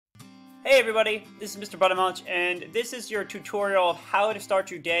Hey everybody, this is Mr. Buttermunch, and this is your tutorial of how to start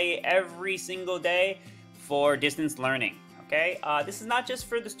your day every single day for distance learning. Okay, this is not just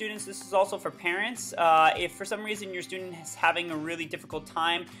for the students, this is also for parents. If for some reason your student is having a really difficult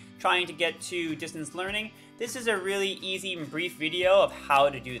time trying to get to distance learning, this is a really easy and brief video of how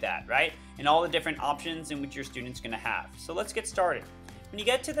to do that, right? And all the different options in which your student's going to have. So let's get started. When you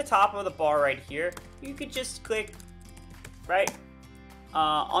get to the top of the bar right here, you could just click right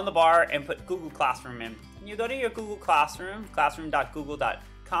on the bar and put Google Classroom in. And you go to your Google Classroom,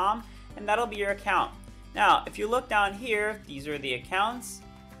 classroom.google.com, and that'll be your account. Now, if you look down here, these are the accounts,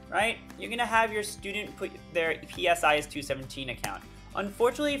 right? You're gonna have your student put their PSIS 217 account.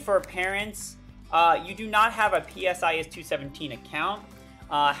 Unfortunately for parents, you do not have a PSIS 217 account.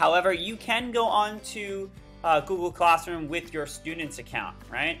 However, you can go on to Google Classroom with your student's account,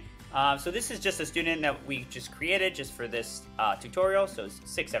 right? So this is just a student that we just created just for this tutorial. So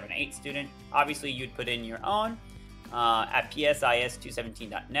 678 student. Obviously, you'd put in your own at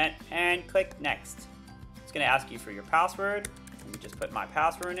psis217.net and click next. It's going to ask you for your password. Let me just put my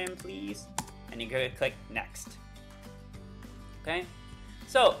password in, please. And you're going to click next. Okay.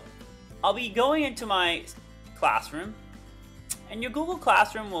 So I'll be going into my classroom, and your Google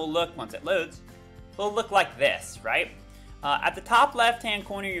Classroom will look, once it loads, will look like this, right? At the top left-hand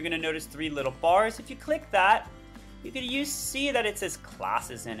corner, you're going to notice three little bars. If you click that, you can see that it says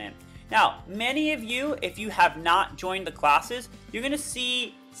classes in it. Now, many of you, if you have not joined the classes, you're going to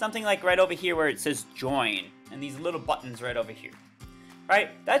see something like right over here where it says join, and these little buttons right over here. Right?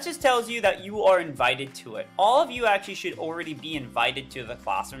 That just tells you that you are invited to it. All of you actually should already be invited to the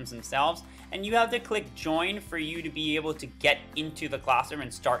classrooms themselves, and you have to click join for you to be able to get into the classroom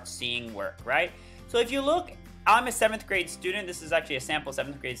and start seeing work, right? So if you look, I'm a 7th grade student. This is actually a sample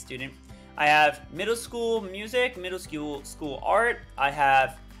 7th grade student. I have middle school music, middle school art. I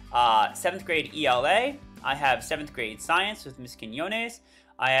have 7th grade ELA. I have 7th grade science with Miss Quinones.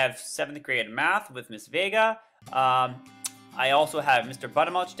 I have 7th grade math with Miss Vega. I also have Mr.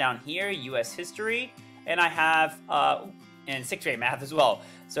 Buttermilch down here, US history. And I have and 6th grade math as well.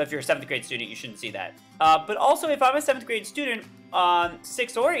 So if you're a 7th grade student, you shouldn't see that. But also, if I'm a 7th grade student,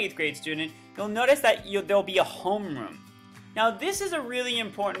 6th or 8th grade student, you'll notice that there'll be a homeroom. Now, this is a really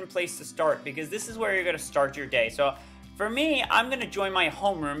important place to start because this is where you're going to start your day. So for me, I'm going to join my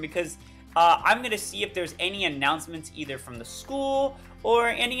homeroom because I'm going to see if there's any announcements either from the school or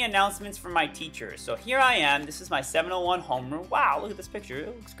any announcements from my teachers. So here I am. This is my 701 homeroom. Wow, look at this picture. It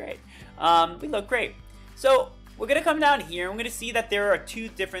looks great. We look great. So we're going to come down here and we're going to see that there are two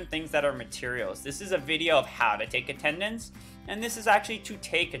different things that are materials. This is a video of how to take attendance, and this is actually to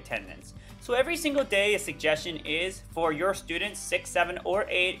take attendance. So every single day, a suggestion is for your students, 6, 7, or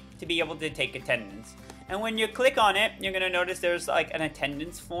 8, to be able to take attendance. And when you click on it, you're going to notice there's like an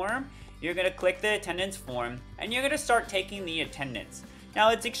attendance form. You're going to click the attendance form, and you're going to start taking the attendance.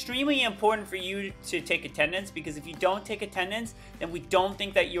 Now, it's extremely important for you to take attendance because if you don't take attendance, then we don't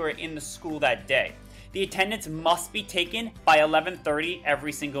think that you are in the school that day. The attendance must be taken by 11:30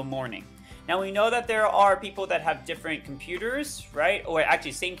 every single morning. Now, we know that there are people that have different computers, right? Or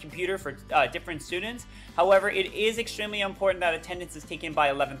actually same computer for different students. However, it is extremely important that attendance is taken by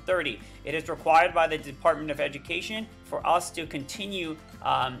 11:30. It is required by the Department of Education for us to continue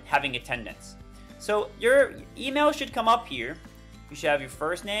having attendance. So your email should come up here. You should have your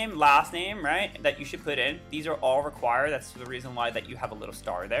first name, last name, right? That you should put in. These are all required. That's the reason why that you have a little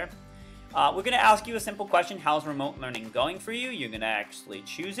star there. We're going to ask you a simple question. How's remote learning going for you? You're going to actually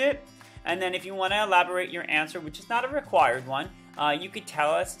choose it. And then if you want to elaborate your answer, which is not a required one, you could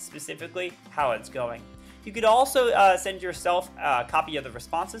tell us specifically how it's going. You could also send yourself a copy of the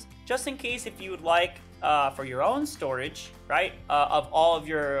responses, just in case if you would like for your own storage, right, of all of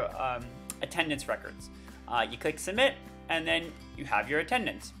your attendance records. You click submit, and then you have your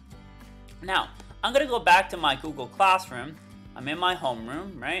attendance. Now, I'm going to go back to my Google Classroom. I'm in my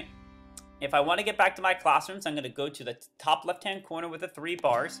homeroom, right? If I want to get back to my classrooms, I'm going to go to the top left-hand corner with the 3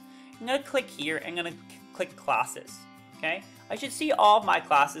 bars. I'm going to click here and I'm going to click classes. Okay, I should see all of my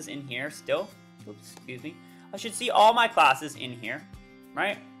classes in here still. Oops, excuse me. I should see all my classes in here,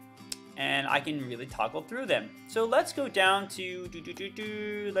 right? And I can really toggle through them. So let's go down to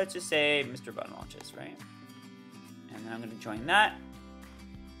let's just say Mr. Buttermunches, right? And then I'm going to join that.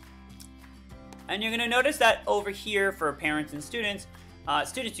 And you're going to notice that over here for parents and students,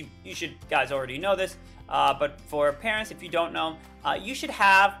 you should guys already know this, but for parents, if you don't know, you should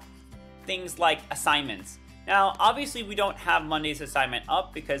have things like assignments. Now, obviously, we don't have Monday's assignment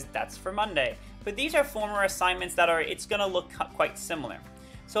up because that's for Monday, but these are former assignments that it's going to look quite similar.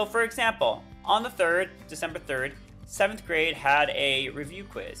 So, for example, on the 3rd, December 3rd, 7th grade had a review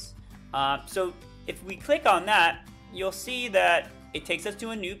quiz. So if we click on that, you'll see that it takes us to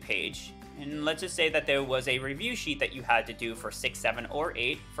a new page. And let's just say that there was a review sheet that you had to do for 6, 7, or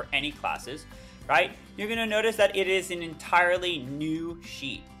 8 for any classes, right? You're going to notice that it is an entirely new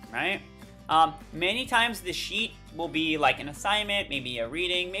sheet, right? Many times the sheet will be like an assignment, maybe a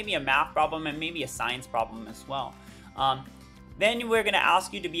reading, maybe a math problem, and maybe a science problem as well. Then we're going to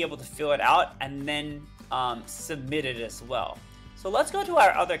ask you to be able to fill it out and then submit it as well. So let's go to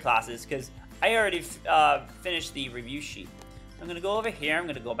our other classes because I already finished the review sheet. I'm going to go over here. I'm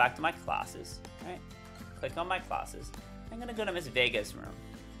going to go back to my classes. Right? Click on my classes. I'm going to go to Miss Vega's room.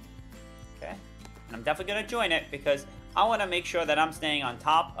 Okay? And I'm definitely going to join it because I want to make sure that I'm staying on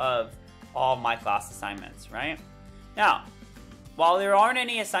top of all my class assignments, right? Now, while there aren't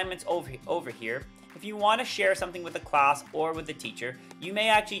any assignments over here, if you want to share something with the class or with the teacher, you may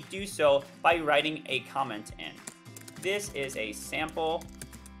actually do so by writing a comment in. This is a sample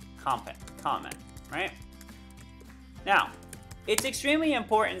comment, right? Now, it's extremely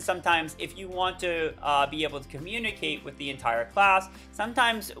important sometimes if you want to be able to communicate with the entire class.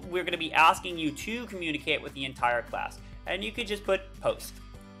 Sometimes we're going to be asking you to communicate with the entire class. And you could just put post.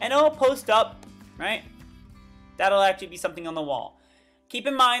 And it'll post up, right? That'll actually be something on the wall. Keep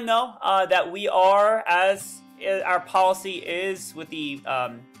in mind, though, that we are, as our policy is with the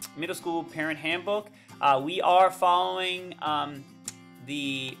middle school parent handbook, we are following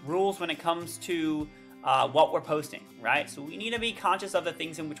the rules when it comes to what we're posting, right? So we need to be conscious of the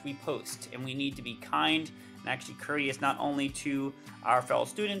things in which we post, and we need to be kind and actually courteous not only to our fellow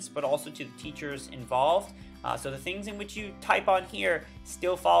students, but also to the teachers involved. So the things in which you type on here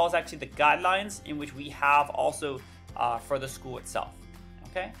still follows actually the guidelines in which we have also for the school itself,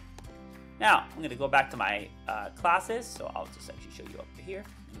 okay? Now, I'm gonna go back to my classes, so I'll just actually show you up here.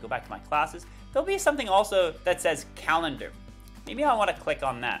 Go back to my classes. There'll be something also that says calendar. Maybe I wanna click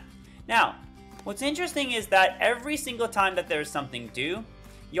on that. Now, what's interesting is that every single time that there's something due,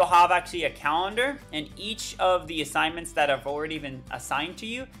 you'll have actually a calendar, and each of the assignments that have already been assigned to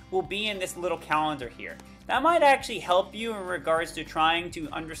you will be in this little calendar here. That might actually help you in regards to trying to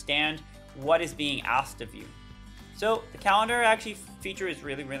understand what is being asked of you. So the calendar actually feature is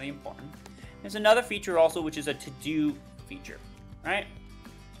really, really important. There's another feature also, which is a to-do feature, right?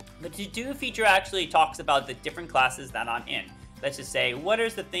 The to-do feature actually talks about the different classes that I'm in. Let's just say, what are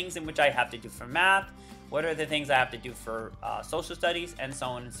the things in which I have to do for math? What are the things I have to do for social studies, and so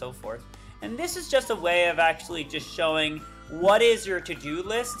on and so forth. And this is just a way of actually just showing what is your to-do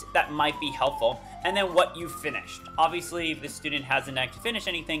list that might be helpful, and then what you finished. Obviously, if the student hasn't actually finished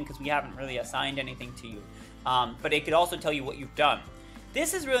anything because we haven't really assigned anything to you, but it could also tell you what you've done.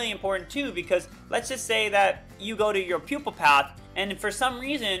 This is really important too because let's just say that you go to your pupil path and for some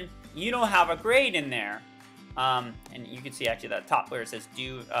reason you don't have a grade in there. And you can see actually at the top where it says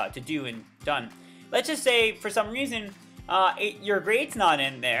to do and done. Let's just say for some reason your grade's not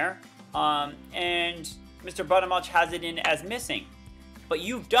in there and Mr. Buttermilch has it in as missing, but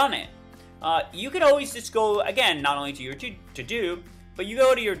you've done it. You could always just go, again, not only to your to-do, but you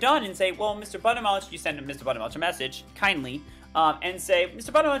go to your done and say, well, Mr. Buttermilch, you send Mr. Buttermilch a message, kindly, and say,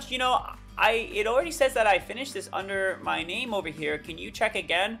 Mr. Buttermilch, you know, it already says that I finished this under my name over here. Can you check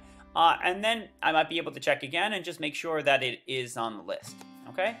again? And then I might be able to check again and just make sure that it is on the list.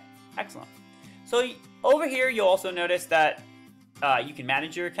 Okay? Excellent. So over here, you'll also notice that you can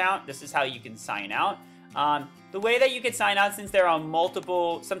manage your account. This is how you can sign out. The way that you can sign out, since there are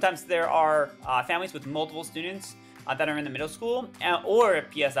multiple, sometimes there are families with multiple students that are in the middle school, or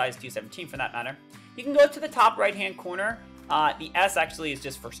PSI is 217 for that matter, you can go to the top right-hand corner. The S actually is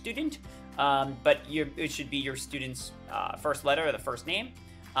just for student, but it should be your student's first letter or the first name.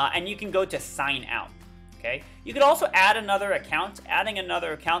 And you can go to sign out, okay? You could also add another account. Adding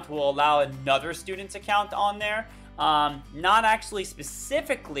another account will allow another student's account on there, not actually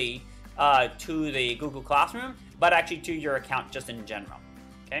specifically to the Google Classroom, but actually to your account just in general,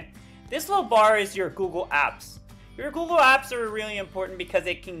 okay? This little bar is your Google Apps. Your Google Apps are really important because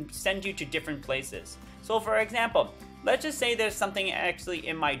it can send you to different places. So for example, let's just say there's something actually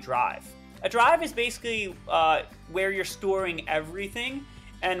in my drive. A drive is basically where you're storing everything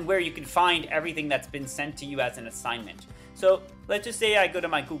and where you can find everything that's been sent to you as an assignment. So let's just say I go to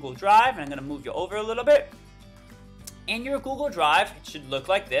my Google Drive, and I'm gonna move you over a little bit. In your Google Drive, it should look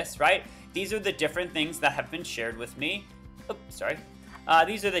like this, right? These are the different things that have been shared with me. Oops, sorry.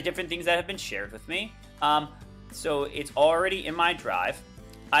 These are the different things that have been shared with me. So it's already in my drive.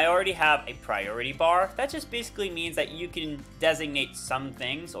 I already have a priority bar. That just basically means that you can designate some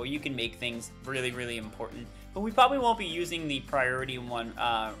things, or you can make things really, really important. But we probably won't be using the priority one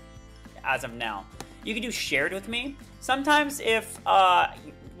as of now. You can do shared with me. Sometimes if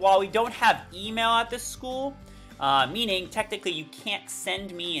while we don't have email at this school, meaning technically you can't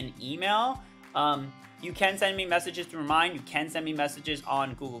send me an email, you can send me messages to remind, you can send me messages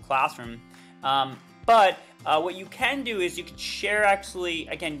on Google Classroom, but what you can do is you can share actually,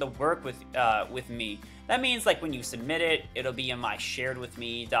 again, the work with me. That means like when you submit it, it'll be in my shared with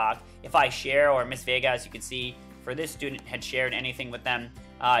me doc. If I share, or Miss Vega, as you can see, for this student had shared anything with them,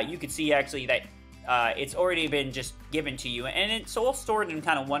 you could see actually that it's already been just given to you, and it's all stored in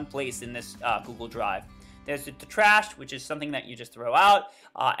kind of one place in this Google Drive. There's the trash, which is something that you just throw out,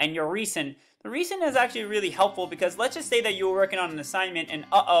 and your recent. The recent is actually really helpful because let's just say that you were working on an assignment and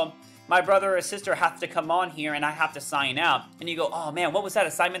my brother or sister has to come on here and I have to sign out, and you go, oh man, what was that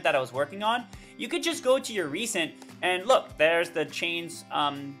assignment that I was working on? You could just go to your recent and look, there's the Chains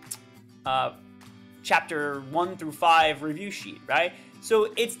chapter 1 through 5 review sheet, right?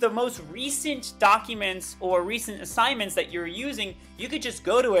 So it's the most recent documents or recent assignments that you're using. You could just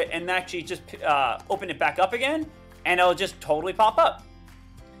go to it and actually just open it back up again, and it'll just totally pop up.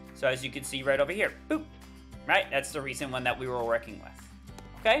 So as you can see right over here, boop, right? That's the recent one that we were working with,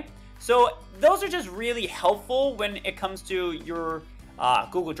 okay? So those are just really helpful when it comes to your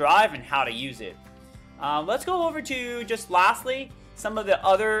Google Drive and how to use it. Let's go over to just lastly, some of the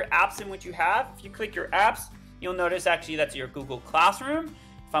other apps in which you have. If you click your apps, you'll notice actually that's your Google Classroom.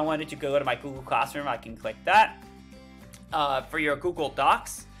 If I wanted to go to my Google Classroom, I can click that. For your Google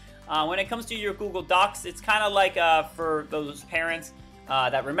Docs, when it comes to your Google Docs, it's kind of like for those parents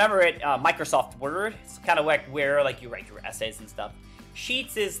that remember it, Microsoft Word. It's kind of like where like you write your essays and stuff.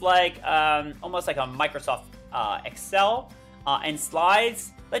 Sheets is like almost like a Microsoft Excel, and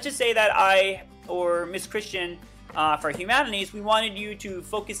Slides. Let's just say that I or Miss Christian for Humanities, we wanted you to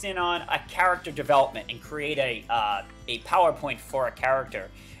focus in on a character development and create a PowerPoint for a character.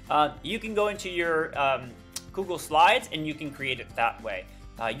 You can go into your Google Slides and you can create it that way.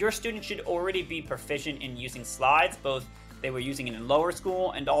 Your students should already be proficient in using Slides. Both they were using it in lower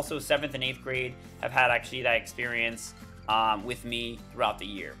school, and also 7th and 8th grade have had actually that experience with me throughout the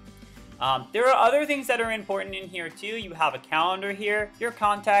year. There are other things that are important in here too. You have a calendar here, your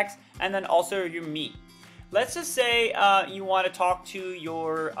contacts, and then also your Meet. Let's just say you want to talk to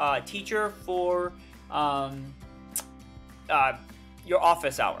your teacher for your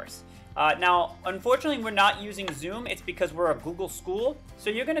office hours. Now, unfortunately, we're not using Zoom. It's because we're a Google school.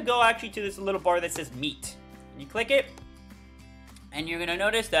 So you're going to go actually to this little bar that says Meet. You click it, and you're going to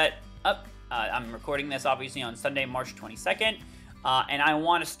notice that I'm recording this obviously on Sunday, March 22nd, and I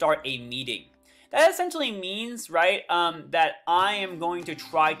want to start a meeting. That essentially means, right, that I am going to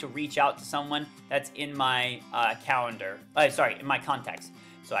try to reach out to someone that's in my calendar, in my contacts.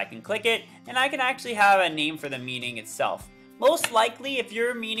 So I can click it, and I can actually have a name for the meeting itself. Most likely, if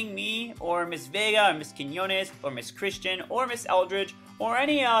you're meeting me, or Miss Vega, or Miss Quinones, or Miss Christian, or Miss Eldridge, or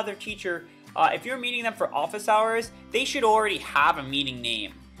any other teacher, if you're meeting them for office hours, they should already have a meeting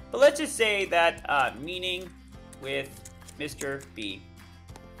name. But let's just say that meeting with Mr. B.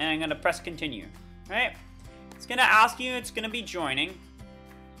 And I'm going to press continue. Right? It's going to ask you, it's going to be joining.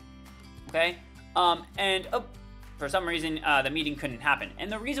 Okay? For some reason, the meeting couldn't happen.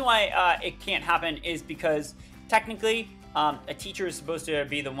 And the reason why it can't happen is because technically, a teacher is supposed to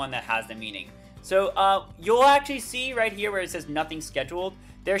be the one that has the meeting. So you'll actually see right here where it says nothing scheduled,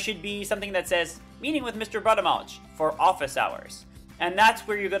 there should be something that says meeting with Mr. Buttermilch for office hours. And that's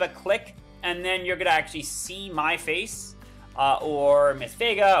where you're going to click, and then you're going to actually see my face, or Miss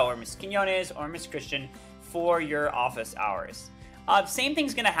Vega, or Miss Quinones, or Miss Christian for your office hours. Same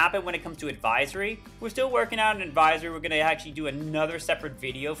thing's going to happen when it comes to advisory. We're still working out an advisory. We're going to actually do another separate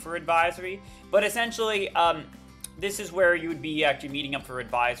video for advisory. But essentially, this is where you would be actually meeting up for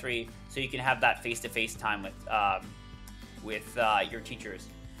advisory, so you can have that face-to-face time with your teachers.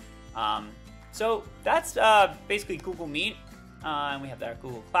 So that's basically Google Meet. And we have our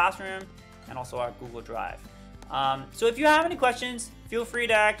Google Classroom and also our Google Drive. So if you have any questions, feel free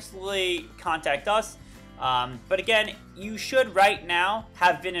to actually contact us. But again, you should right now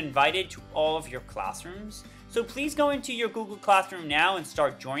have been invited to all of your classrooms. So please go into your Google Classroom now and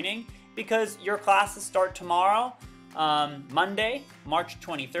start joining, because your classes start tomorrow, Monday, March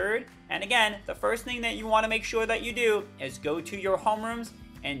 23rd. And again, the first thing that you want to make sure that you do is go to your homerooms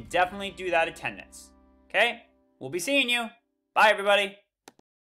and definitely do that attendance. Okay? We'll be seeing you. Bye, everybody.